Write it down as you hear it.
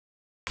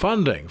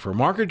Funding for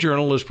Market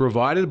Journal is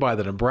provided by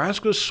the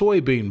Nebraska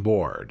Soybean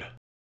Board.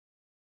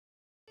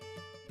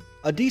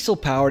 A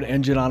diesel-powered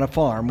engine on a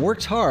farm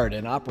works hard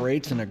and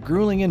operates in a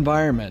grueling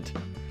environment.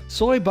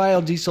 Soy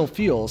biodiesel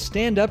fuels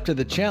stand up to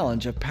the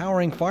challenge of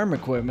powering farm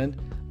equipment,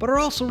 but are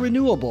also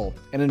renewable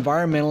and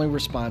environmentally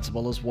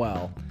responsible as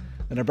well.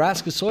 The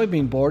Nebraska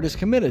Soybean Board is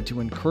committed to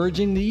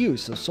encouraging the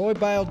use of soy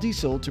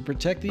biodiesel to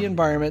protect the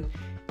environment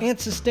and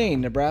sustain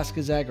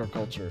Nebraska's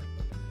agriculture.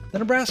 The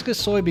Nebraska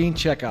Soybean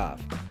Checkoff,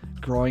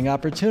 growing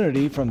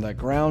opportunity from the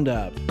ground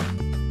up.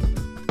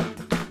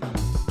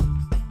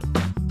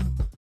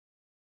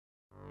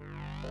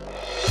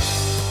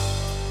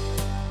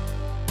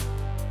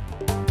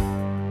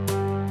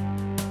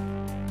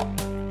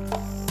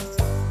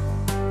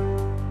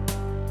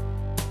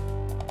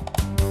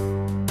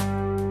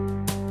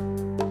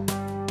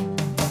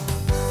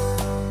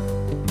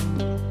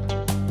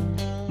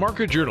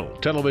 Market Journal,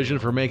 television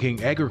for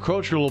making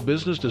agricultural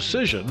business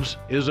decisions,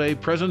 is a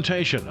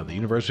presentation of the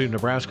University of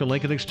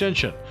Nebraska-Lincoln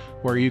Extension,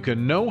 where you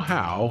can know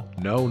how,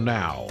 know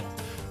now.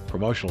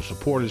 Promotional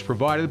support is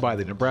provided by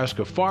the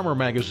Nebraska Farmer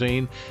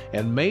Magazine,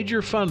 and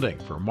major funding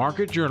for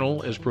Market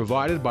Journal is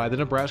provided by the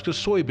Nebraska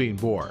Soybean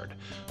Board.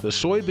 The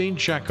Soybean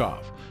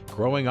Checkoff,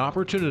 growing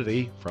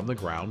opportunity from the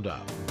ground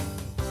up.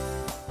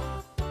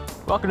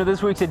 Welcome to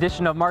this week's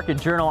edition of Market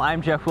Journal.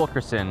 I'm Jeff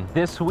Wilkerson.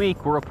 This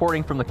week we're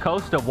reporting from the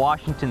coast of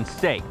Washington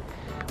State.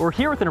 We're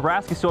here with the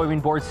Nebraska Soybean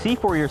Board's See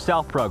for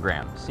Yourself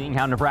program, seeing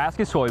how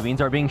Nebraska soybeans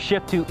are being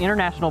shipped to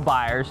international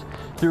buyers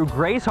through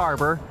Grays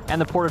Habor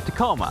and the Port of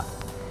Tacoma.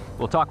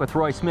 We'll talk with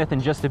Roy Smith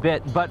in just a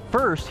bit, but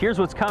first, here's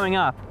what's coming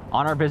up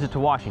on our visit to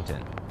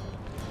Washington.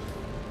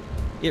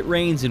 It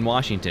rains in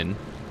Washington,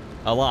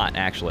 a lot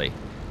actually.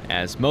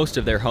 As most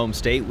of their home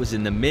state was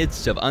in the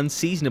midst of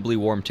unseasonably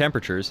warm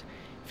temperatures,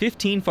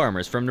 15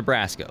 farmers from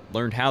Nebraska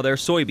learned how their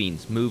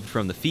soybeans moved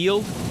from the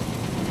field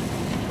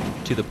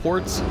to the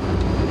ports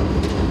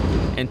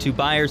and to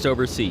buyers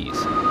overseas.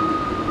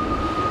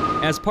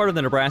 As part of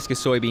the Nebraska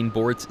Soybean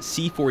Board's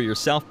See for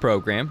Yourself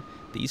program,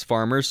 these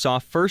farmers saw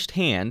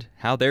firsthand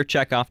how their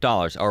checkoff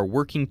dollars are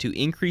working to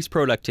increase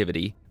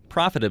productivity,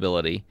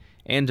 profitability,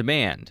 and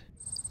demand.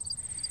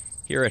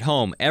 Here at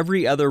home,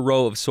 every other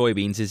row of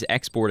soybeans is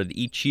exported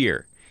each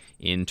year.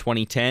 In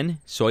 2010,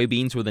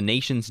 soybeans were the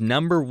nation's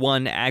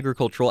 #1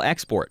 agricultural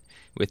export,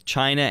 with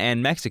China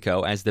and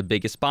Mexico as the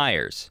biggest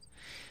buyers.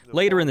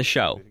 Later in the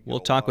show, we'll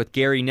talk with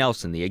Gary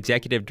Nelson, the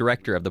executive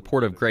director of the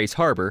Port of Grays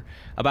Habor,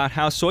 about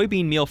how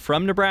soybean meal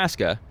from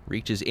Nebraska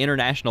reaches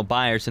international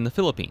buyers in the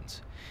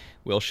Philippines.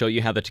 We'll show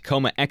you how the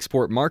Tacoma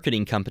Export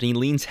Marketing Company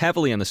leans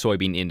heavily on the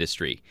soybean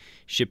industry,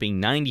 shipping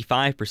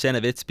 95%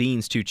 of its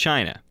beans to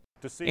China.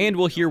 And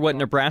we'll hear what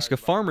Nebraska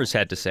farmers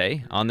had to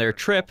say on their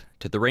trip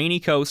to the rainy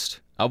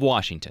coast of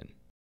Washington.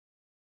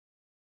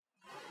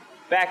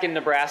 Back in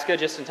Nebraska,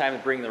 just in time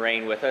to bring the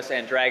rain with us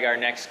and drag our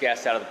next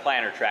guest out of the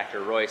planter tractor.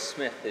 Roy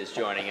Smith is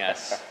joining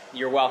us.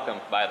 You're welcome,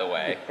 by the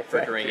way,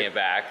 for bringing it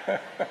back.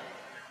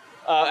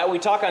 We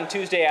talk on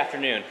Tuesday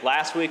afternoon.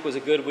 Last week was a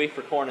good week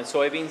for corn and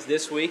soybeans.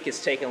 This week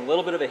is taking a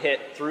little bit of a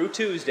hit through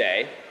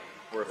Tuesday.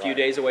 We're a few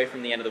days away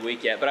from the end of the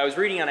week yet, but I was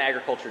reading on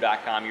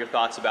agriculture.com your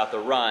thoughts about the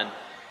run.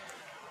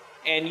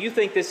 And you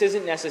think this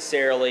isn't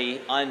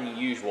necessarily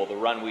unusual, the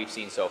run we've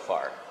seen so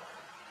far?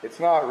 It's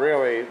not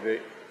really.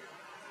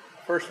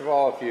 First of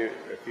all,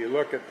 if you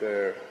look at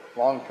the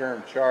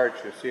long-term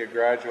charts, you see a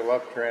gradual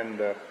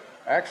uptrend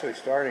actually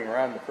starting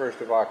around the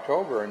 1st of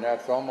October, and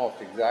that's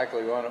almost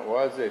exactly when it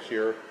was this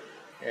year.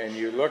 And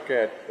you look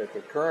at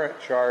the current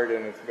chart,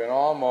 and it's been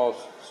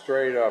almost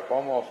straight up,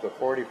 almost a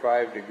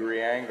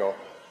 45-degree angle,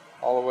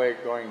 all the way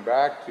going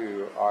back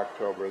to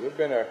October. There have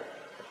been a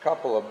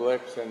couple of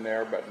blips in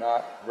there, but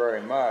not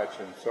very much.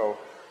 And so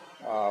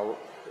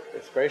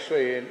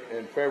especially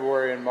in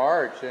February and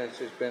March, and it's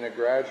just been a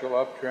gradual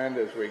uptrend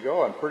as we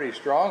go, and pretty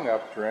strong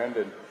uptrend.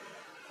 And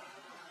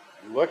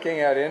looking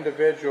at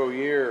individual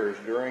years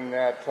during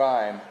that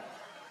time,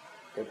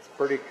 it's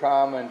pretty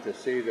common to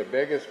see the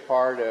biggest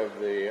part of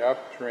the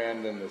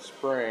uptrend in the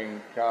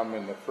spring come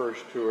in the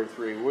first 2 or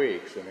 3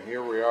 weeks. And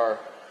here we are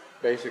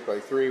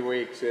basically 3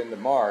 weeks into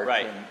March,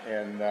 right.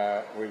 and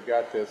we've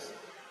got this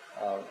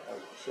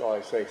shall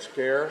I say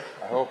scare?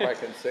 I hope I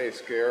can say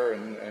scare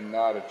and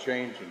not a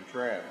change in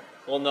trend.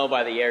 We'll know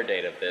by the air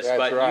date of this, That's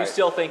but right. You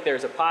still think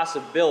there's a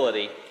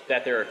possibility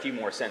that there are a few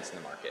more cents in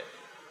the market?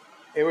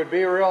 It would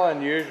be real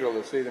unusual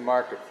to see the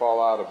market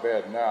fall out of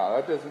bed now.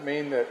 That doesn't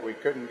mean that we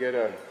couldn't get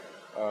a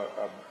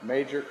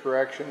major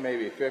correction,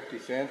 maybe 50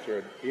 cents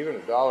or even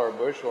 $1 a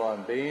bushel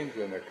on beans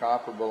and a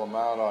comparable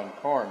amount on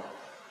corn.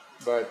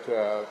 But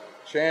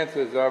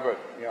chances of it,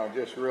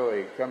 just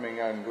really coming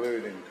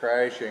unglued and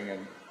crashing,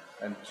 and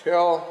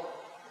until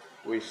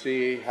we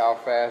see how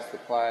fast the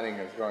planting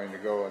is going to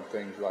go and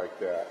things like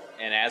that.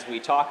 And as we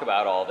talk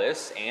about all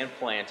this and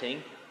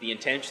planting, the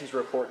intentions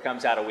report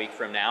comes out a week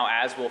from now,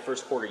 as will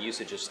first quarter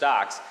usage of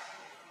stocks.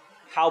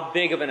 How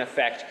big of an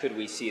effect could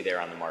we see there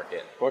on the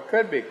market? Well, it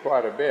could be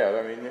quite a bit.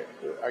 I mean,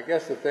 I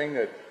guess the thing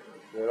that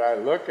I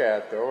look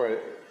at, though,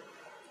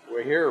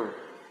 we hear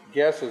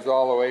guesses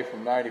all the way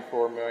from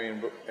 94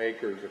 million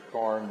acres of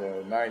corn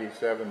to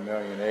 97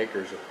 million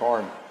acres of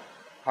corn.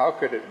 How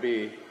could it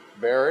be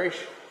bearish?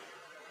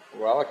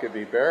 Well, it could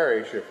be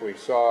bearish if we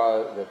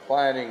saw the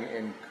planting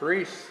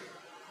increase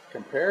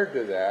compared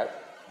to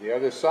that. The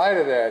other side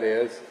of that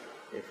is,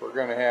 if we're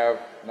going to have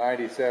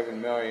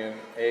 97 million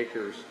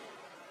acres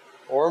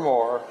or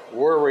more,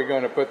 where are we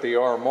going to put the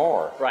or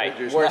more? Right.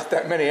 There's not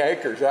that many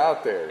acres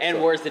out there. And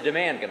so. where's the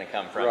demand going to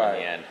come from in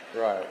the end?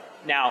 Right.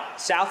 Now,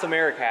 South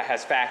America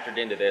has factored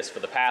into this for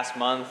the past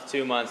month,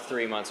 2 months,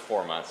 3 months,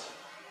 4 months,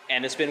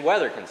 and it's been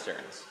weather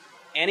concerns.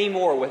 Any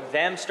more with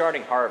them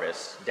starting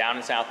harvests down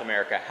in South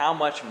America, how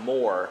much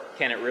more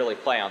can it really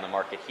play on the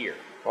market here?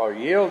 Well,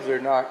 yields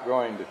are not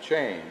going to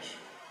change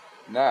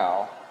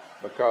now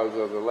because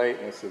of the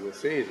lateness of the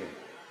season.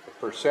 The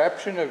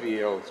perception of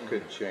yields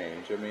could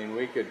change. I mean,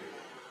 we could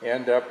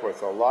end up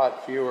with a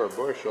lot fewer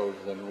bushels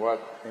than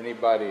what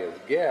anybody has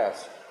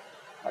guessed.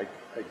 I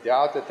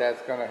doubt that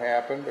that's going to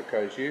happen,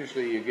 because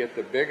usually you get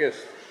the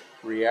biggest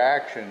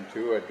reaction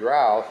to a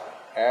drought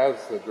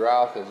as the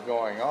drought is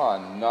going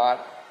on,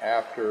 not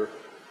after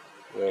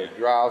the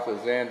drought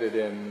has ended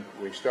and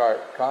we start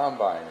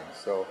combining.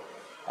 So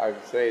I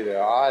would say the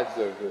odds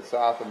of the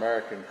South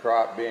American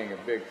crop being a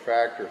big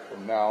factor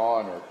from now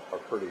on are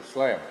pretty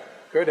slim.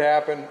 Could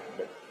happen,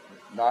 but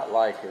not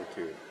likely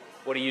to.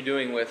 What are you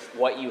doing with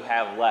what you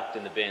have left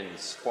in the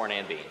bins, corn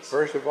and beans?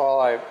 First of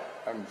all,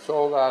 I'm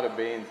sold out of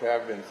beans,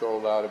 have been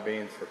sold out of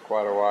beans for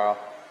quite a while.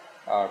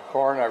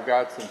 Corn, I've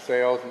got some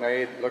sales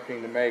made,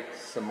 looking to make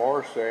some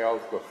more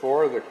sales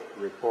before the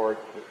report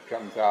that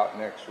comes out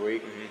next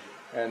week,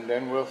 and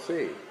then we'll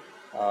see.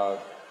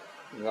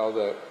 You know,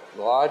 the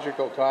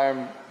logical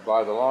time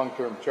by the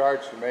long-term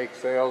charts to make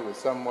sales is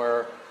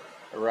somewhere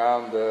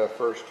around the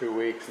first 2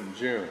 weeks in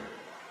June.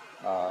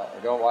 I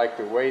don't like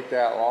to wait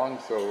that long,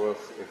 so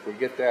if we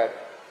get that,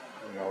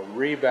 you know,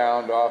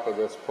 rebound off of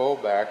this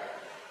pullback,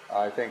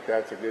 I think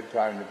that's a good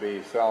time to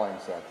be selling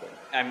something.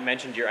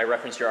 I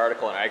referenced your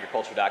article on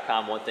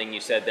agriculture.com. One thing you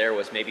said there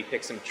was maybe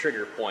pick some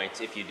trigger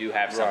points if you do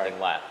have something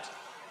left.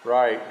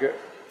 Right.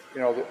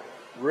 You know,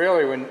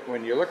 really,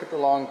 when you look at the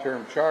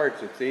long-term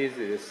charts, it's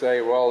easy to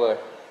say, well,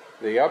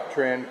 the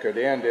uptrend could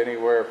end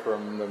anywhere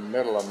from the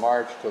middle of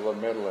March to the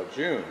middle of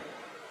June.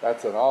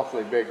 That's an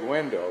awfully big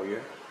window.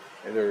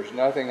 There's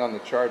nothing on the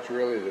charts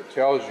really that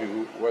tells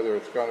you whether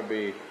it's going to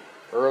be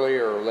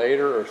earlier or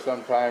later or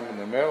sometime in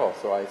the middle.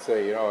 So I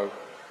say, you know,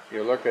 if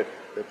you look at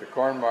the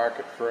corn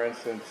market, for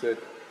instance, at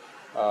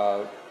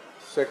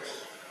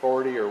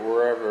 640 or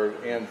wherever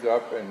it ends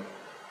up, and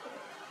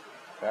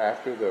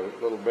after the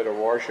little bit of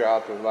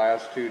washout the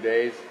last 2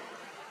 days,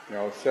 you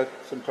know, set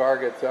some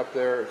targets up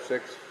there,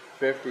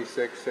 650,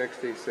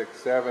 660,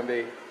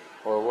 670,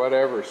 or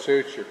whatever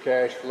suits your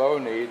cash flow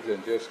needs,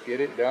 and just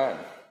get it done.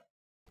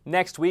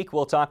 Next week,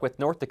 we'll talk with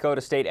North Dakota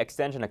State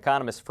Extension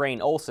economist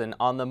Frayne Olson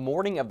on the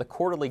morning of the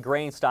quarterly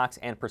grain stocks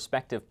and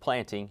prospective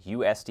planting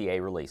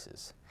USDA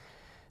releases.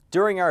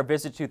 During our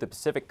visit to the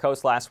Pacific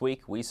Coast last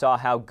week, we saw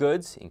how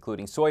goods,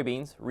 including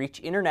soybeans, reach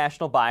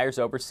international buyers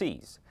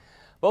overseas.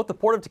 Both the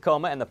Port of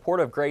Tacoma and the Port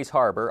of Grays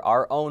Habor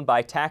are owned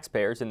by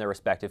taxpayers in their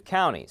respective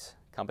counties.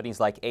 Companies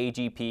like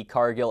AGP,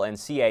 Cargill, and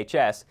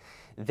CHS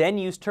then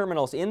use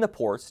terminals in the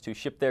ports to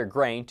ship their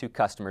grain to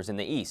customers in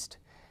the east.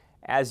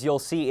 As you'll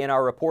see in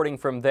our reporting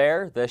from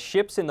there, the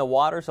ships in the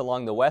waters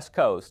along the west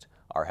coast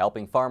are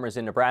helping farmers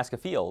in Nebraska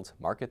fields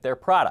market their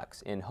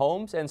products in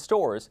homes and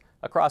stores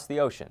across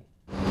the ocean.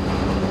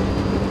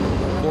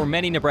 For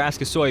many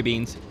Nebraska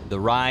soybeans, the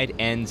ride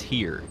ends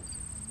here,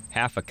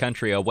 half a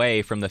country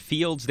away from the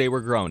fields they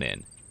were grown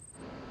in.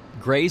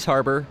 Grays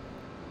Habor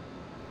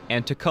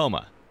and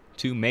Tacoma,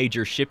 two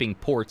major shipping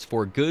ports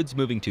for goods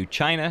moving to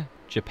China,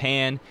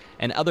 Japan,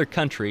 and other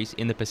countries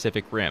in the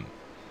Pacific Rim.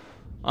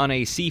 On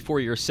a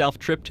see-for-yourself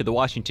trip to the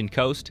Washington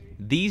coast,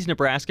 these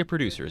Nebraska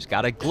producers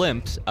got a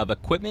glimpse of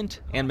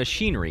equipment and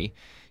machinery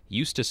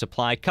used to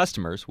supply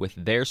customers with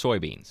their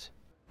soybeans.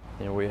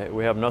 You know,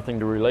 we have nothing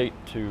to relate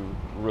to,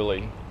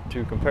 really,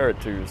 to compare it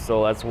to,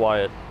 so that's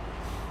why it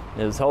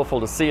is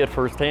helpful to see it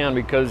firsthand,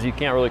 because you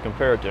can't really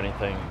compare it to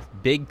anything.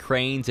 Big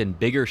cranes and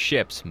bigger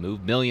ships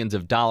move millions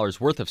of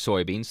dollars worth of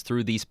soybeans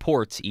through these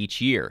ports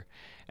each year.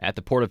 At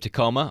the Port of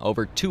Tacoma,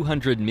 over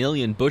 200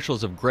 million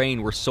bushels of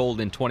grain were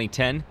sold in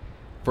 2010,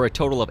 for a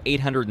total of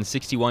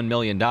 $861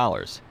 million.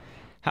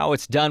 How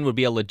it's done would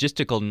be a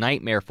logistical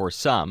nightmare for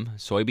some.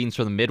 Soybeans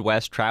from the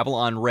Midwest travel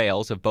on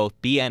rails of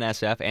both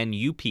BNSF and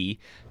UP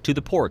to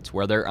the ports,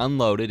 where they're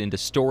unloaded into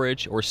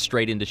storage or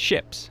straight into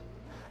ships.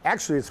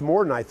 Actually, it's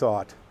more than I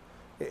thought.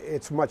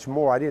 It's much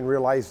more. I didn't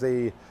realize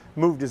they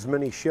moved as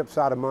many ships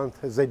out a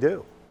month as they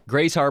do.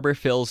 Grays Habor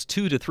fills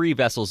 2 to 3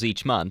 vessels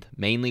each month,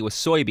 mainly with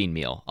soybean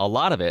meal, a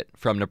lot of it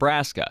from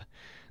Nebraska.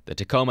 The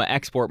Tacoma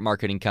Export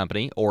Marketing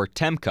Company, or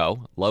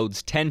TEMCO,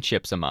 loads 10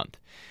 ships a month.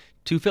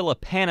 To fill a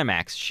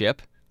Panamax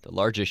ship, the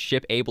largest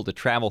ship able to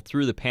travel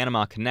through the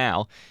Panama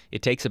Canal,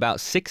 it takes about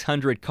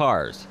 600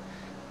 cars.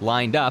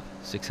 Lined up,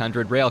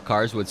 600 rail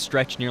cars would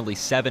stretch nearly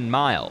 7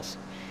 miles.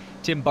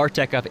 Tim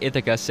Bartek of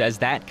Ithaca says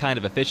that kind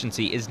of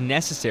efficiency is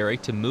necessary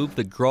to move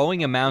the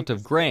growing amount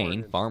of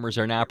grain farmers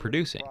are now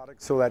producing.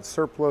 So that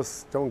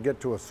surplus don't get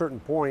to a certain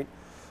point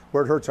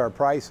where it hurts our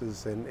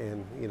prices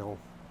and you know,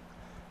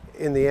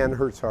 in the end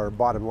hurts our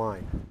bottom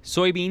line.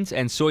 Soybeans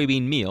and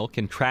soybean meal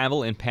can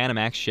travel in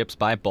Panamax ships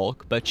by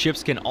bulk, but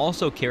ships can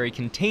also carry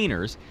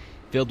containers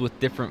filled with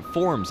different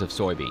forms of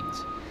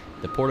soybeans.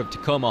 The Port of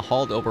Tacoma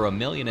hauled over 1.5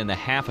 million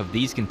of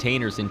these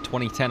containers in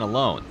 2010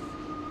 alone.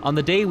 On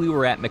the day we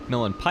were at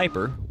McMillan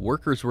Piper,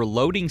 workers were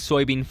loading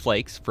soybean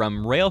flakes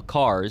from rail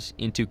cars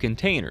into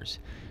containers.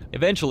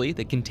 Eventually,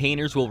 the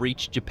containers will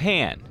reach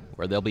Japan,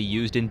 where they'll be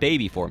used in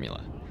baby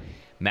formula.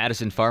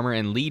 Madison farmer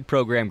and LEAD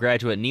program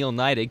graduate Neil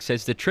Neidig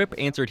says the trip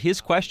answered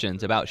his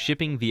questions about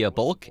shipping via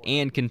bulk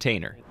and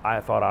container.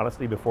 I thought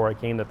honestly before I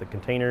came that the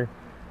container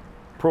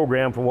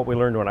program, from what we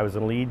learned when I was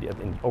in LEAD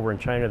over in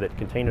China, that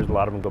containers, a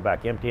lot of them go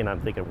back empty, and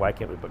I'm thinking, why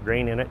can't we put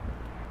grain in it?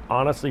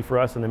 Honestly, for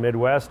us in the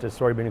Midwest as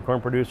soybean and corn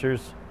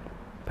producers,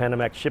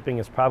 Panamax shipping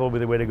is probably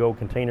the way to go.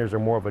 Containers are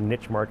more of a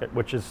niche market,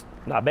 which is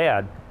not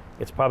bad.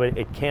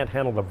 It can't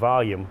handle the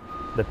volume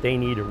that they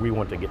need or we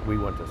want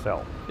to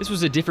sell. This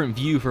was a different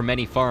view for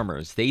many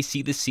farmers. They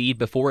see the seed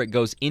before it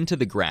goes into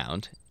the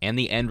ground and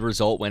the end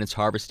result when it's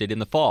harvested in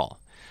the fall.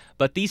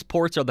 But these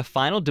ports are the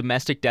final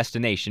domestic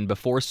destination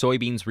before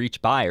soybeans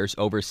reach buyers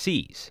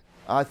overseas.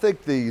 I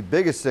think the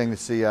biggest thing to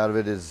see out of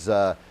it is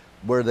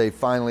where they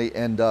finally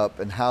end up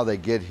and how they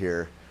get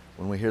here.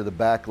 When we hear the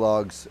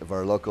backlogs of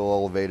our local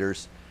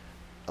elevators,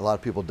 a lot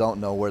of people don't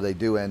know where they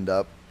do end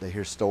up. They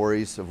hear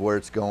stories of where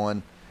it's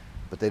going,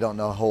 but they don't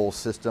know the whole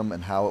system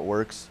and how it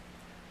works.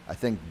 I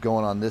think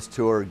going on this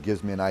tour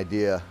gives me an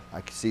idea.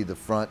 I can see the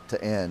front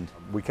to end.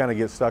 We kind of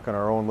get stuck in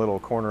our own little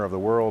corner of the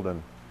world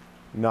and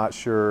not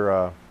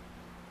sure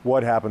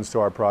what happens to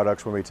our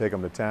products when we take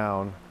them to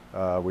town.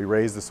 We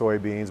raise the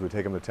soybeans, we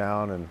take them to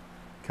town, and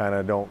kind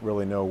of don't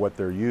really know what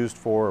they're used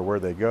for or where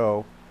they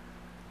go.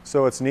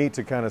 So it's neat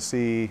to kind of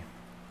see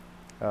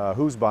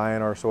who's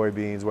buying our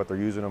soybeans, what they're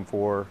using them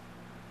for,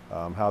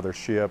 how they're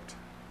shipped.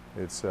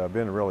 It's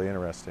been really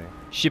interesting.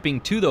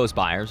 Shipping to those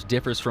buyers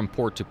differs from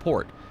port to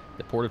port.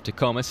 The Port of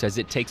Tacoma says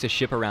it takes a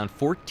ship around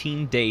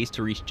 14 days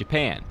to reach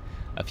Japan,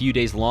 a few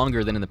days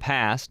longer than in the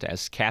past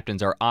as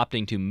captains are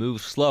opting to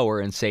move slower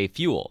and save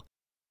fuel.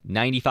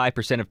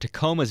 95% of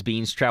Tacoma's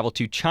beans travel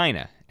to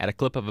China at a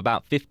clip of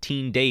about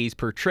 15 days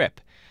per trip.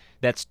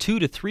 That's 2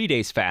 to 3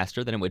 days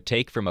faster than it would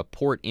take from a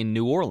port in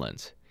New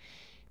Orleans.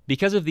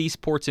 Because of these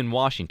ports in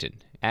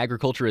Washington,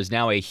 agriculture is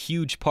now a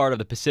huge part of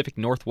the Pacific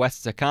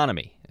Northwest's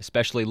economy,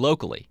 especially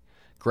locally.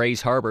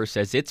 Grays Habor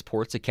says its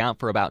ports account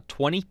for about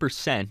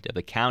 20% of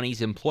the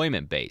county's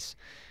employment base.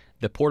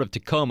 The Port of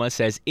Tacoma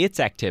says its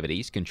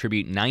activities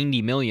contribute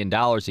 $90 million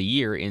a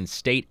year in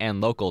state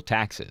and local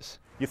taxes.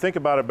 You think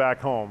about it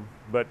back home,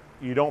 but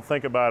you don't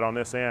think about it on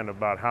this end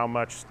about how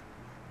much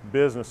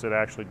business it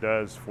actually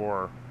does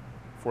for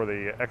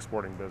the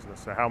exporting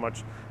business. So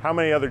how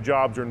many other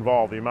jobs are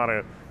involved, the amount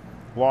of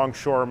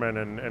longshoremen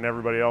and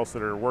everybody else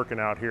that are working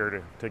out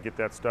here to get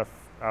that stuff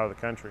out of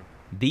the country.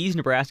 These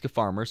Nebraska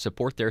farmers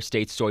support their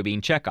state's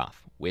soybean checkoff,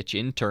 which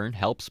in turn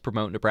helps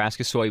promote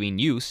Nebraska soybean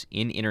use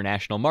in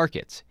international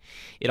markets.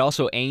 It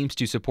also aims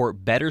to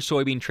support better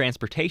soybean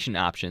transportation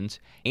options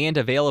and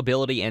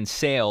availability and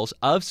sales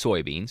of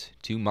soybeans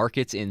to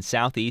markets in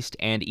Southeast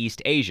and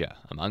East Asia,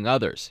 among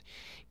others.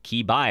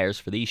 Key buyers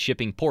for these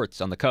shipping ports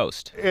on the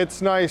coast.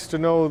 It's nice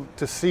to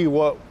see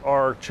what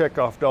our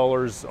checkoff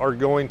dollars are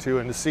going to,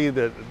 and to see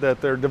that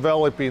they're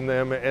developing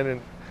them,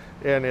 and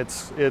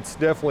it's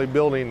definitely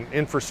building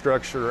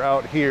infrastructure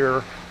out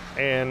here,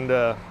 and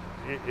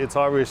it's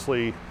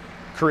obviously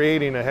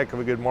creating a heck of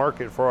a good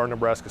market for our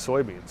Nebraska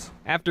soybeans.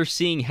 After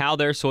seeing how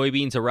their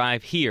soybeans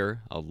arrive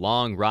here, a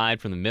long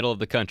ride from the middle of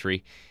the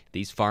country,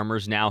 these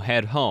farmers now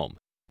head home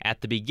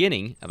at the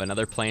beginning of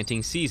another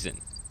planting season.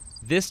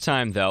 This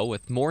time, though,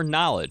 with more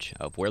knowledge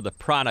of where the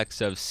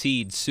products of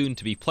seeds soon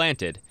to be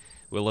planted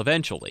will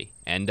eventually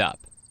end up.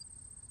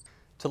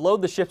 To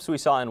load the ships we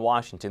saw in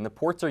Washington, the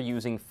ports are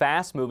using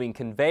fast-moving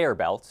conveyor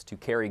belts to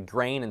carry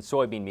grain and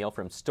soybean meal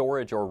from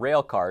storage or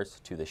rail cars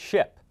to the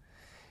ship.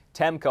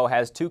 Temco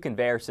has 2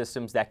 conveyor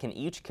systems that can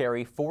each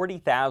carry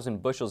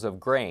 40,000 bushels of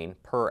grain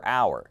per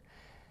hour.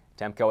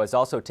 Temco has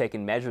also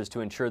taken measures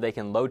to ensure they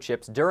can load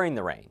ships during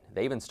the rain.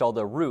 They've installed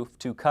a roof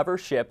to cover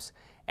ships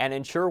and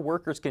ensure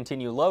workers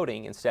continue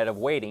loading instead of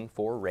waiting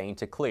for rain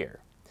to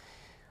clear.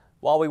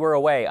 While we were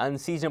away,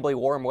 unseasonably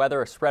warm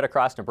weather spread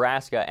across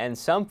Nebraska, and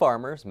some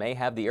farmers may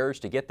have the urge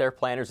to get their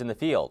planters in the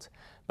field.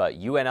 But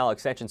UNL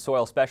Extension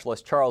soil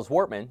specialist Charles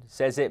Wortmann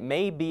says it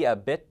may be a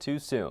bit too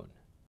soon.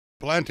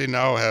 Planting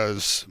now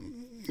has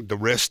the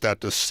risk that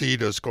the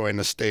seed is going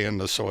to stay in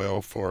the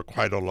soil for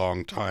quite a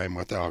long time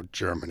without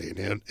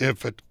germinating,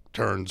 if it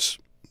turns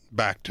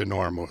back to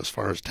normal as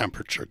far as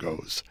temperature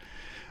goes.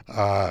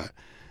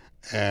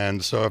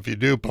 And so if you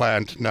do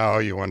plant now,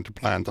 you want to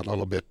plant a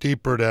little bit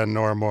deeper than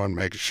normal and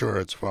make sure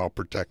it's well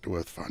protected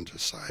with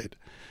fungicide.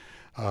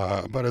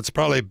 But it's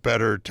probably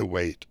better to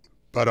wait.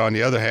 But on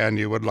the other hand,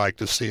 you would like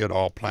to see it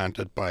all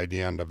planted by the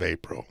end of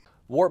April.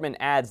 Wortmann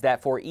adds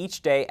that for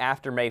each day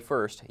after May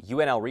 1st,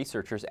 UNL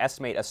researchers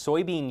estimate a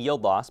soybean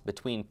yield loss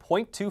between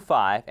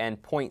 0.25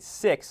 and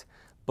 0.6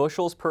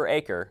 bushels per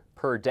acre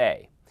per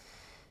day.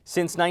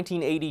 Since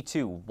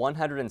 1982,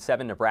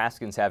 107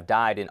 Nebraskans have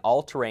died in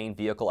all-terrain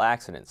vehicle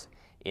accidents.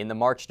 In the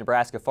March,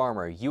 Nebraska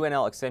farmer,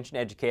 UNL Extension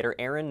educator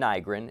Aaron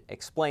Nygren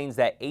explains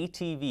that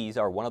ATVs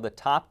are one of the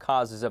top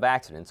causes of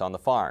accidents on the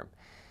farm.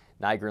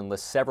 Nygren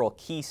lists several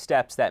key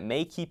steps that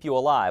may keep you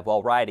alive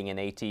while riding an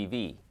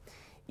ATV.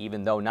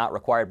 Even though not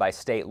required by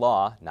state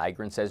law,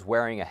 Nygren says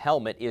wearing a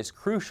helmet is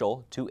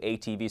crucial to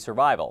ATV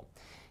survival.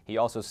 He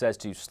also says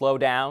to slow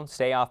down,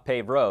 stay off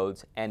paved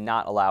roads, and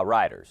not allow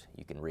riders.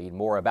 You can read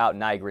more about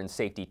Nygren's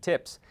safety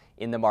tips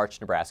in the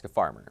March, Nebraska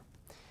Farmer.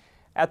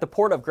 At the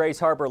Port of Grays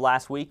Habor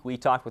last week, we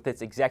talked with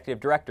its executive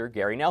director,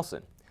 Gary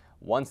Nelson.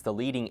 Once the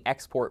leading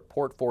export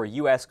port for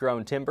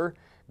U.S.-grown timber,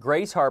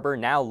 Grays Habor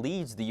now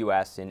leads the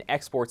U.S. in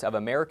exports of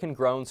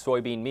American-grown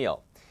soybean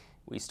meal.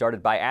 We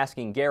started by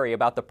asking Gary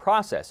about the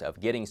process of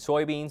getting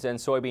soybeans and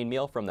soybean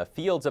meal from the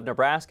fields of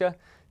Nebraska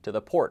to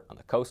the port on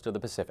the coast of the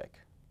Pacific.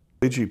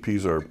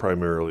 AGPs are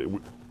primarily,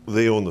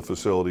 they own the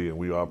facility and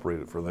we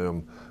operate it for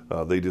them.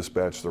 They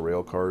dispatch the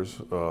rail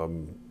cars,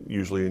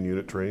 usually in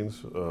unit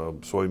trains.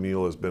 Soy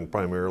meal has been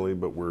primarily,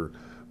 but we're,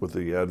 with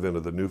the advent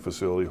of the new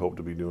facility, hope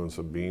to be doing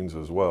some beans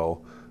as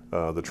well.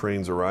 The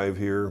trains arrive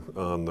here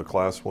on the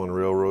Class 1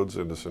 railroads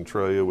into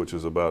Centralia, which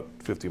is about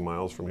 50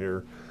 miles from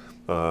here.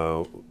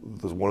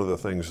 One of the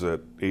things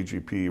that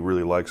AGP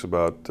really likes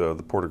about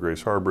the Port of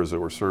Grays Habor is that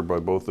we're served by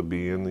both the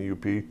B and the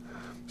UP,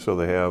 so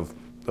they have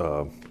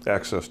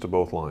access to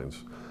both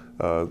lines.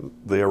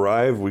 They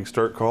arrive, we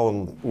start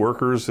calling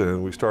workers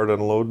and we start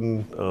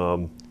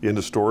unloading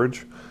into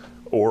storage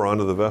or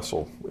onto the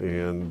vessel.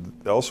 And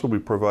also we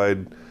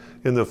provide,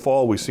 in the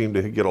fall we seem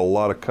to get a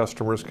lot of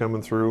customers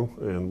coming through,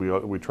 and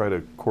we try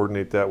to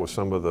coordinate that with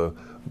some of the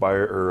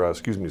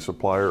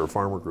supplier or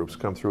farmer groups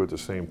come through at the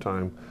same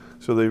time.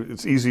 So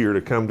it's easier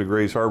to come to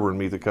Grays Habor and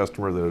meet the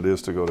customer than it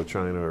is to go to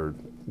China or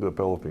the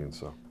Philippines.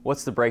 So.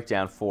 What's the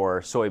breakdown for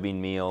soybean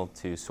meal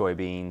to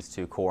soybeans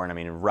to corn? I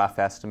mean, rough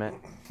estimate?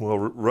 Well,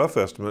 rough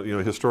estimate,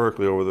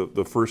 historically over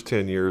the first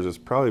 10 years, it's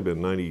probably been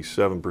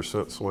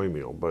 97% soy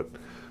meal, but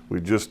we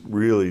just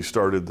really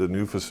started the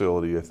new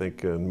facility, I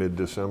think, in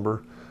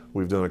mid-December.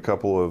 We've done a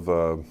couple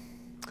of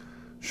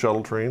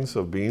shuttle trains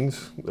of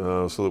beans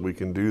so that we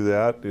can do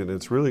that, and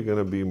it's really going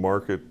to be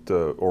market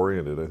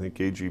oriented. I think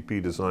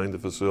AGP designed the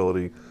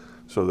facility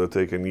so that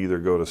they can either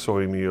go to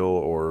soy meal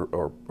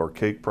or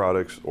cake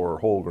products or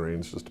whole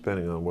grains, just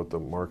depending on what the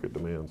market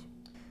demands.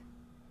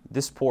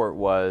 This port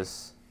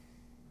was,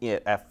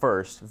 at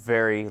first,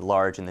 very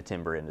large in the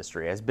timber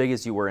industry. As big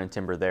as you were in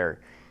timber there,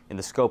 in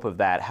the scope of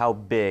that, how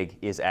big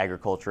is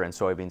agriculture and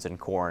soybeans and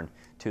corn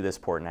to this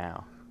port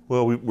now?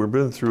 Well, we've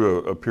been through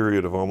a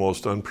period of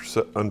almost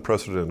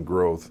unprecedented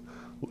growth,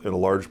 in a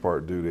large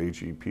part due to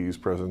AGP's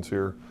presence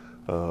here.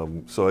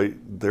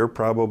 They're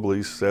probably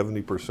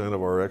 70%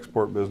 of our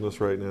export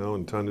business right now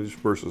in tonnage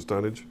versus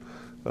tonnage.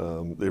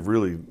 They've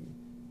really,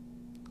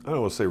 I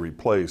don't want to say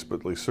replaced,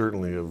 but they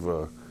certainly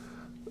have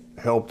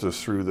helped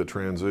us through the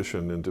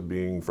transition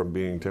into from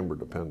being timber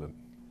dependent.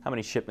 How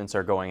many shipments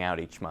are going out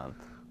each month?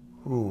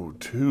 Ooh,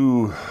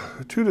 two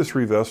to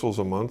three vessels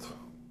a month.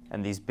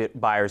 And these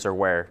buyers are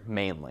where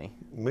mainly?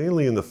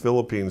 Mainly in the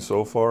Philippines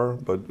so far,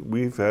 but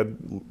we've had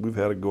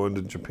it go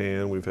into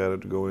Japan. We've had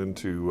it to go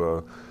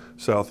into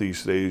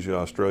Southeast Asia.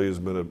 Australia's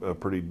been a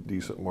pretty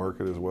decent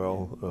market as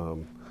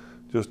well.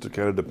 Just it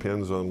kind of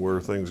depends on where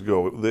things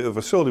go. The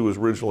facility was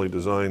originally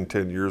designed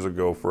 10 years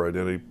ago for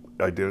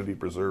identity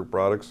preserved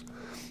products,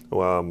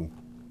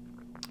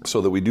 so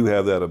that we do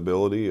have that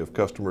ability. If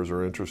customers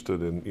are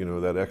interested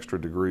in that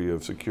extra degree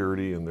of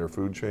security in their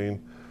food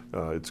chain,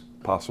 it's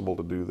possible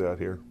to do that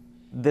here.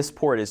 This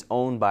port is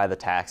owned by the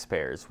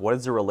taxpayers. What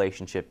is the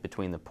relationship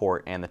between the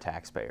port and the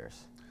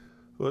taxpayers?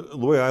 Well,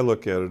 the way I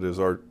look at it is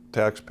our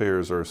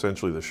taxpayers are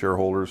essentially the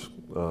shareholders.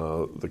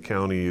 The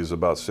county is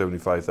about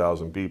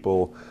 75,000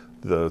 people.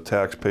 The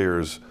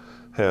taxpayers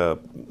have,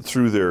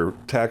 through their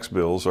tax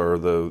bills, are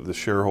the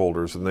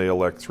shareholders, and they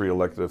elect 3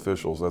 elected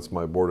officials. That's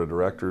my board of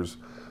directors,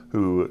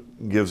 who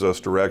gives us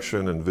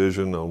direction and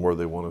vision on where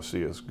they want to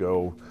see us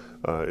go.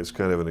 It's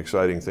kind of an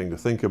exciting thing to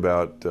think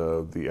about,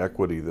 the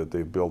equity that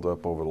they've built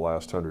up over the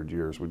last 100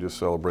 years. We just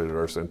celebrated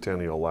our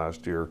centennial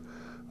last year,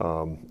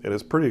 and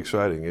it's pretty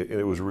exciting.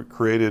 It was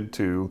created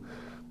to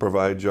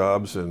provide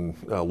jobs and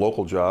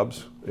local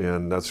jobs,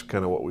 and that's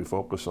kind of what we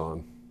focus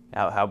on.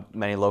 How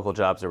many local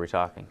jobs are we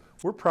talking?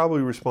 We're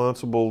probably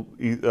responsible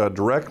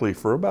directly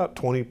for about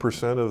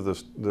 20%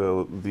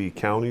 of the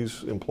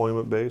county's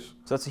employment base.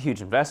 So that's a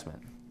huge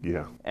investment.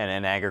 Yeah.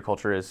 And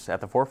agriculture is at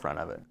the forefront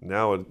of it.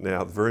 Now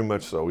very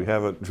much so. We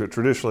haven't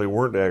traditionally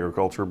weren't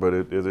agriculture, but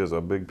it is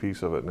a big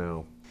piece of it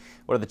now.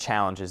 What are the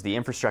challenges? The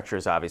infrastructure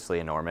is obviously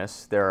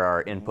enormous. There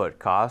are input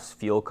costs,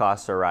 fuel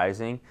costs are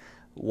rising.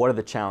 What are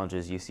the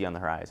challenges you see on the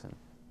horizon?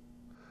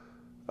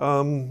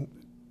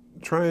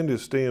 Trying to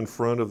stay in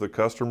front of the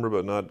customer,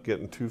 but not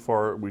getting too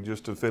far. We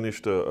just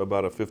finished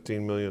about a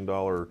 $15 million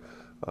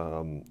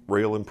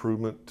rail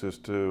improvement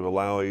just to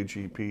allow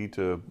AGP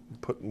to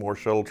put more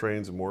shuttle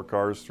trains and more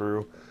cars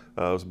through.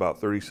 It was about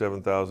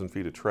 37,000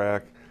 feet of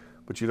track,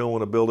 but you don't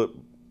want to build it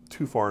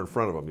too far in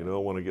front of them. You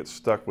don't want to get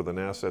stuck with an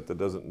asset that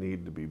doesn't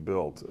need to be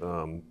built.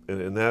 And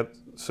in that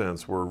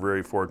sense, we're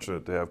very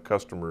fortunate to have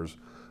customers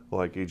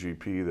like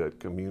AGP that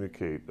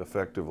communicate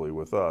effectively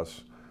with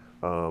us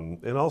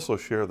and also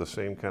share the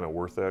same kind of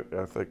work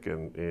ethic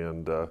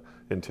and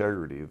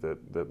integrity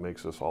that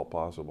makes this all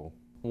possible.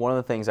 One of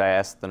the things I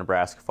ask the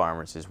Nebraska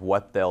farmers is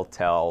what they'll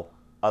tell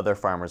other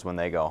farmers when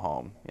they go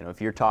home. You know,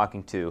 if you're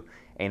talking to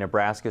a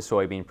Nebraska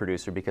soybean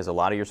producer, because a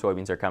lot of your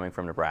soybeans are coming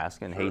from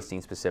Nebraska and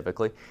Hastings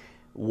specifically,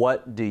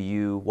 what's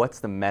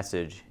the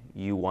message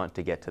you want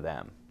to get to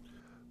them?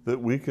 That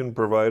we can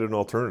provide an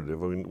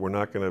alternative. I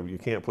mean, you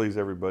can't please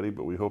everybody,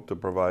 but we hope to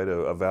provide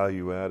a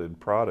value-added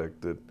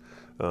product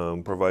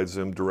that provides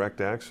them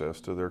direct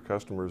access to their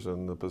customers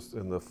in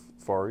the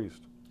Far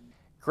East.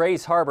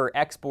 Grays Habor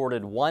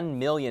exported 1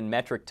 million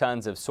metric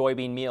tons of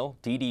soybean meal,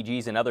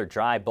 DDGs, and other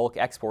dry bulk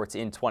exports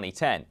in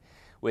 2010.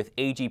 With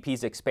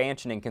AGP's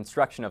expansion and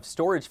construction of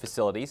storage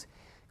facilities,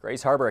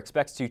 Grays Habor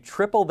expects to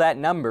triple that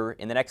number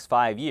in the next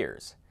 5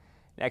 years.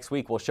 Next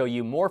week, we'll show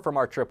you more from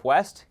our trip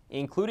west,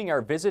 including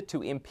our visit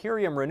to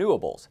Imperium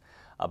Renewables,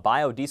 a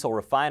biodiesel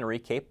refinery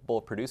capable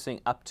of producing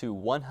up to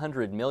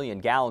 100 million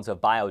gallons of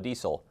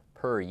biodiesel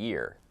per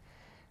year.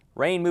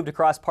 Rain moved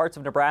across parts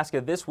of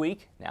Nebraska this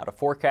week. Now to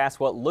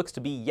forecast what looks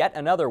to be yet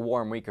another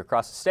warm week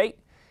across the state,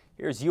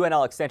 here's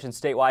UNL Extension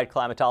statewide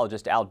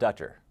climatologist Al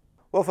Dutcher.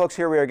 Well, folks,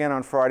 here we are again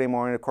on Friday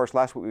morning. Of course,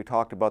 last week we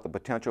talked about the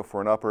potential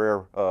for an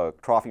upper air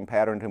troughing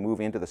pattern to move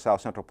into the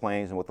south central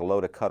plains and with the low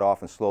to cut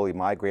off and slowly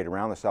migrate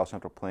around the south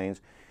central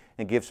plains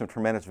and give some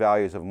tremendous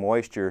values of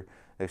moisture,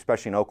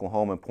 especially in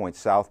Oklahoma and points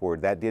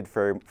southward. That did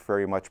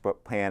very much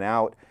pan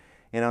out.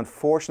 And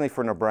unfortunately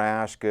for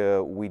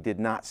Nebraska, we did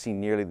not see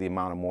nearly the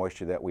amount of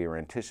moisture that we were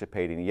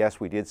anticipating. Yes,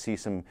 we did see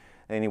some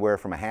anywhere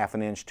from a half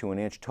an inch to an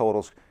inch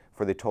totals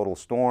for the total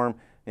storm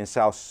in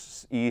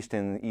southeast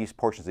and east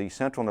portions of east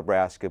central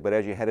Nebraska, but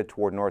as you headed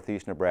toward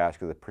northeast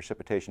Nebraska, the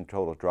precipitation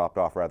totals dropped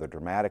off rather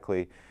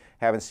dramatically.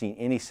 Haven't seen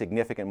any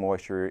significant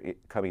moisture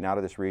coming out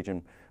of this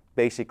region,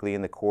 basically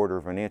in the quarter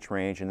of an inch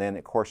range. And then,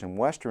 of course, in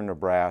western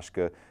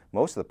Nebraska,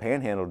 most of the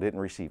panhandle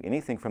didn't receive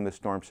anything from the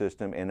storm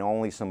system and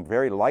only some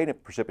very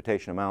light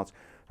precipitation amounts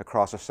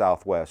across the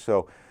southwest.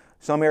 So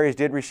some areas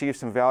did receive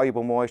some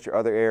valuable moisture.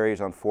 Other areas,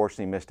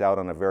 unfortunately, missed out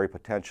on a very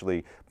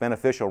potentially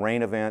beneficial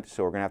rain event.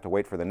 So we're going to have to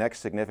wait for the next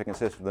significant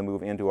system to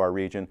move into our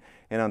region.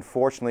 And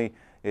unfortunately,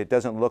 it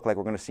doesn't look like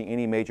we're going to see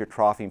any major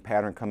troughing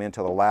pattern come in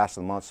until the last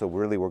of the month. So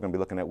really, we're going to be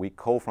looking at weak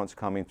cold fronts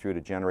coming through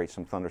to generate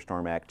some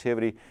thunderstorm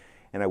activity.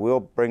 And I will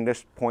bring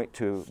this point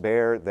to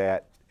bear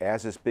that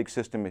as this big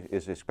system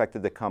is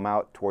expected to come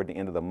out toward the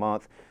end of the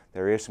month,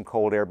 there is some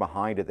cold air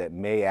behind it that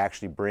may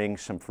actually bring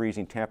some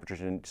freezing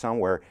temperatures in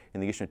somewhere in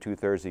the eastern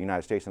two-thirds of the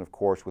United States. And of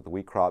course, with the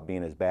wheat crop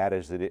being as bad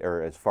as it is,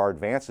 or as far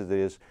advanced as it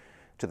is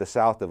to the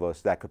south of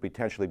us, that could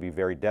potentially be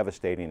very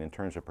devastating in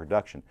terms of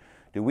production.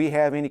 Do we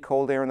have any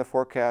cold air in the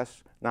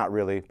forecast? Not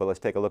really, but let's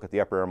take a look at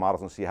the upper air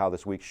models and see how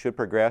this week should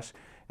progress.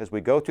 As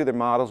we go through the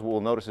models,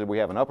 we'll notice that we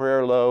have an upper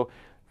air low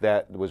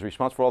that was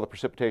responsible for all the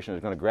precipitation is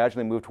going to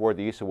gradually move toward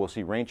the east, so we'll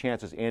see rain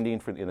chances ending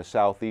in the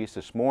southeast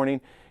this morning,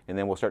 and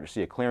then we'll start to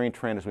see a clearing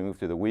trend as we move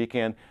through the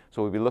weekend.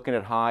 So we'll be looking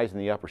at highs in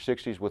the upper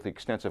 60s with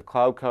extensive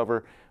cloud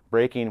cover.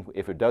 Breaking,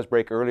 if it does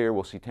break earlier,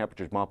 we'll see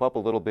temperatures bump up a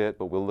little bit,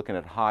 but we're looking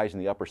at highs in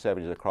the upper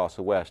 70s across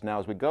the west. Now,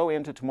 as we go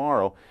into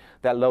tomorrow,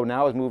 that low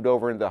now has moved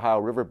over into the Ohio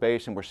River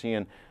Basin. We're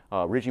seeing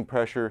ridging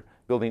pressure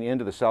building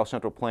into the south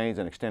central plains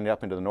and extending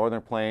up into the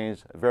northern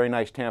plains. Very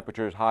nice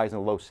temperatures, highs in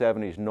the low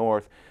 70s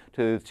north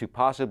to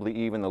possibly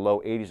even the low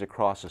 80s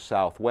across the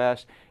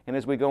southwest. And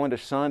as we go into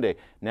Sunday,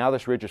 now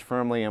this ridge is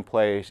firmly in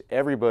place.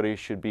 Everybody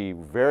should be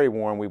very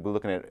warm. We'll be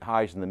looking at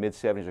highs in the mid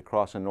 70s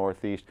across the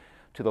northeast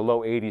to the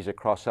low 80s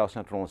across south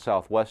central and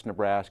southwest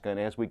Nebraska. And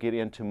as we get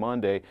into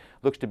Monday,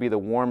 looks to be the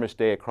warmest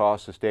day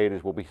across the state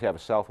as we'll have a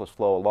southwest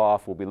flow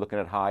aloft. We'll be looking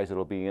at highs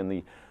that'll be in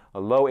the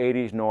low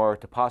 80s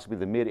north to possibly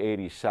the mid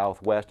 80s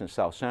southwest and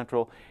south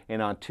central.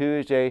 And on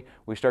Tuesday,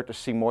 we start to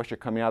see moisture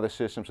coming out of the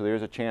system, so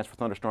there's a chance for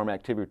thunderstorm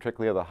activity,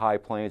 particularly of the high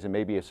plains, and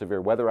maybe a severe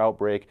weather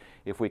outbreak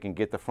if we can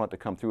get the front to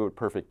come through at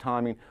perfect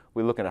timing.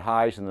 We're looking at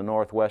highs in the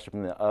northwest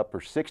from the upper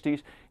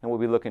 60s, and we'll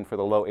be looking for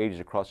the low 80s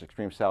across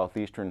extreme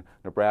southeastern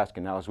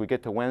Nebraska. Now, as we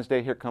get to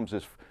Wednesday, here comes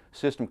this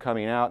system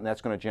coming out, and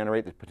that's going to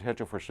generate the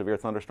potential for severe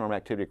thunderstorm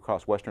activity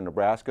across western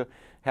Nebraska.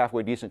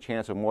 Halfway decent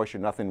chance of moisture,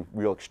 nothing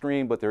real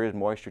extreme, but there is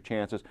moisture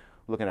chances.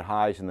 Looking at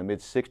highs in the mid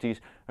 60s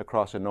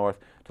across the north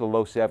to the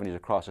low 70s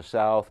across the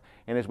south.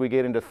 And as we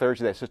get into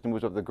Thursday, that system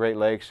moves up the Great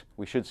Lakes.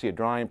 We should see a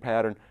drying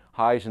pattern,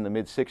 highs in the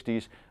mid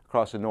 60s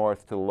across the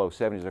north to the low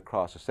 70s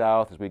across the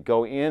south. As we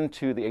go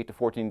into the 8 to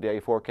 14 day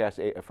forecast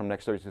from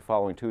next Thursday to the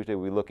following Tuesday,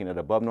 we'll be looking at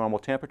above normal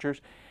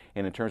temperatures.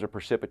 And in terms of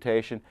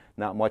precipitation,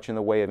 not much in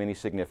the way of any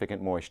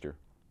significant moisture.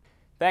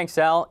 Thanks,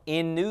 Al.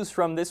 In news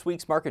from this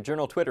week's Market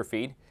Journal Twitter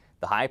feed,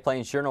 the High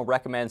Plains Journal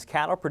recommends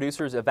cattle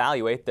producers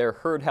evaluate their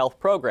herd health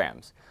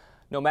programs.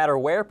 No matter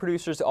where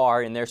producers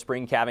are in their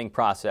spring calving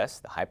process,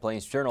 the High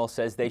Plains Journal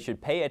says they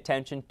should pay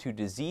attention to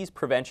disease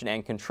prevention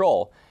and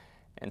control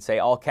and say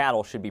all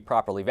cattle should be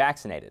properly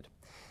vaccinated.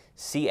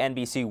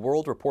 CNBC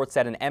World reports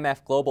that an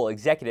MF Global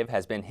executive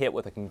has been hit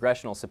with a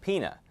congressional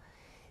subpoena.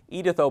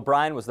 Edith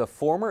O'Brien was the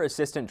former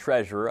assistant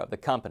treasurer of the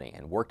company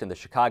and worked in the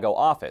Chicago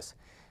office,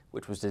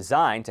 which was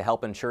designed to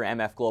help ensure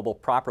MF Global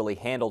properly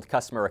handled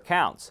customer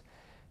accounts.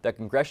 The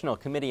congressional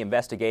committee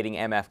investigating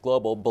MF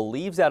Global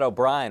believes that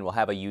O'Brien will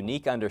have a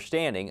unique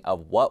understanding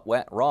of what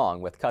went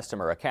wrong with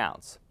customer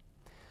accounts.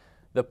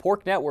 The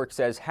Pork Network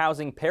says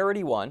housing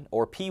Parity 1,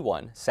 or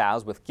P1,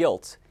 sows with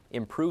gilts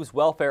improves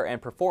welfare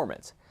and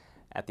performance.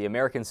 At the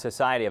American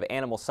Society of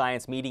Animal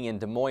Science meeting in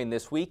Des Moines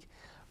this week,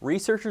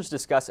 researchers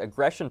discuss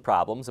aggression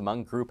problems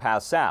among group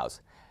house sows.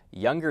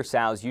 Younger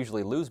sows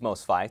usually lose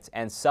most fights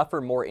and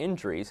suffer more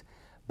injuries,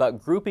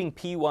 but grouping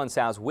P1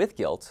 sows with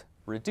gilts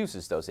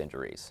reduces those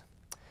injuries.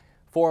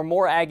 For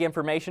more ag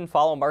information,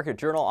 follow Market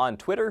Journal on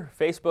Twitter,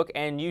 Facebook,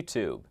 and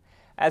YouTube.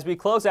 As we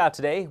close out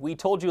today, we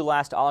told you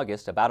last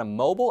August about a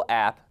mobile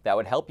app that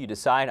would help you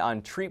decide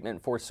on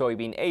treatment for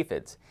soybean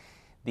aphids.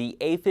 The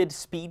Aphid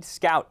Speed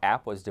Scout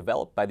app was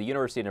developed by the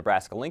University of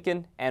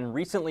Nebraska-Lincoln and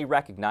recently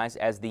recognized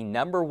as the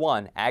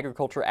 #1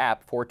 agriculture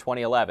app for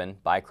 2011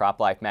 by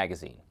CropLife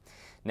magazine.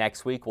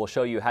 Next week, we'll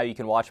show you how you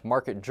can watch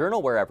Market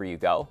Journal wherever you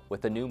go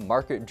with the new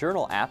Market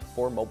Journal app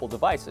for mobile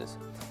devices.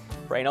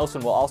 Brian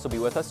Olson will also be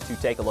with us to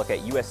take a look at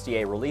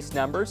USDA release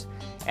numbers,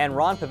 and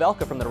Ron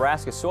Pavelka from the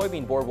Nebraska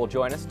Soybean Board will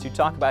join us to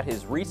talk about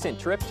his recent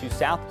trip to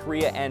South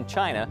Korea and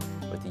China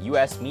with the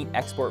U.S. Meat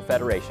Export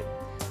Federation.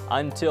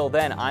 Until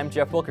then, I'm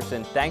Jeff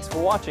Wilkerson. Thanks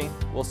for watching.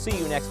 We'll see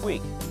you next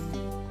week.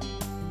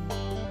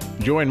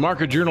 Join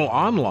Market Journal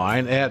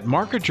online at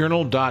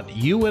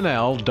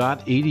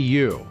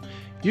marketjournal.unl.edu.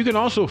 You can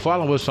also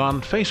follow us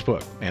on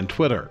Facebook and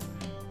Twitter.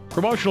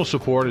 Promotional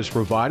support is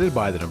provided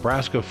by the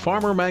Nebraska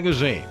Farmer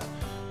Magazine.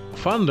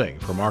 Funding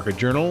for Market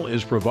Journal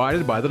is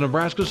provided by the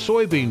Nebraska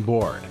Soybean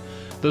Board.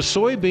 The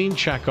Soybean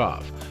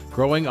Checkoff,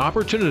 growing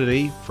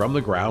opportunity from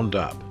the ground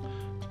up.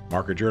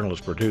 Market Journal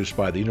is produced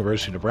by the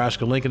University of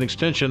Nebraska-Lincoln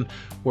Extension,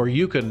 where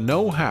you can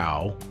know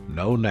how,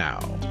 know now.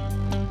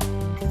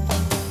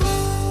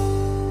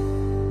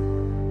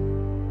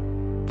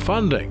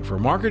 Funding for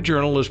Market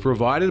Journal is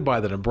provided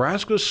by the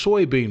Nebraska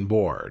Soybean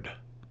Board.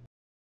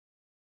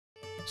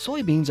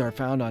 Soybeans are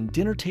found on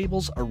dinner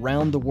tables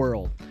around the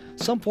world.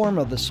 Some form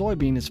of the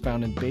soybean is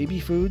found in baby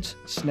foods,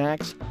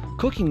 snacks,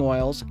 cooking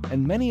oils,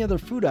 and many other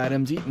food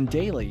items eaten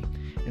daily.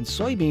 And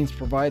soybeans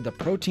provide the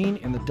protein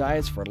in the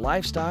diets for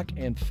livestock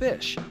and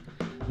fish.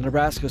 The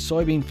Nebraska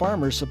soybean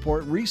farmers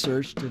support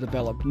research to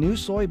develop new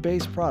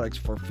soy-based products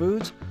for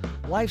foods,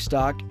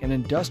 livestock, and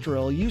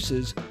industrial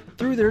uses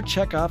through their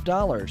checkoff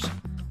dollars.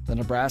 The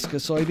Nebraska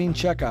Soybean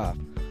Checkoff,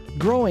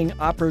 growing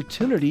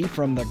opportunity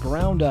from the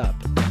ground up.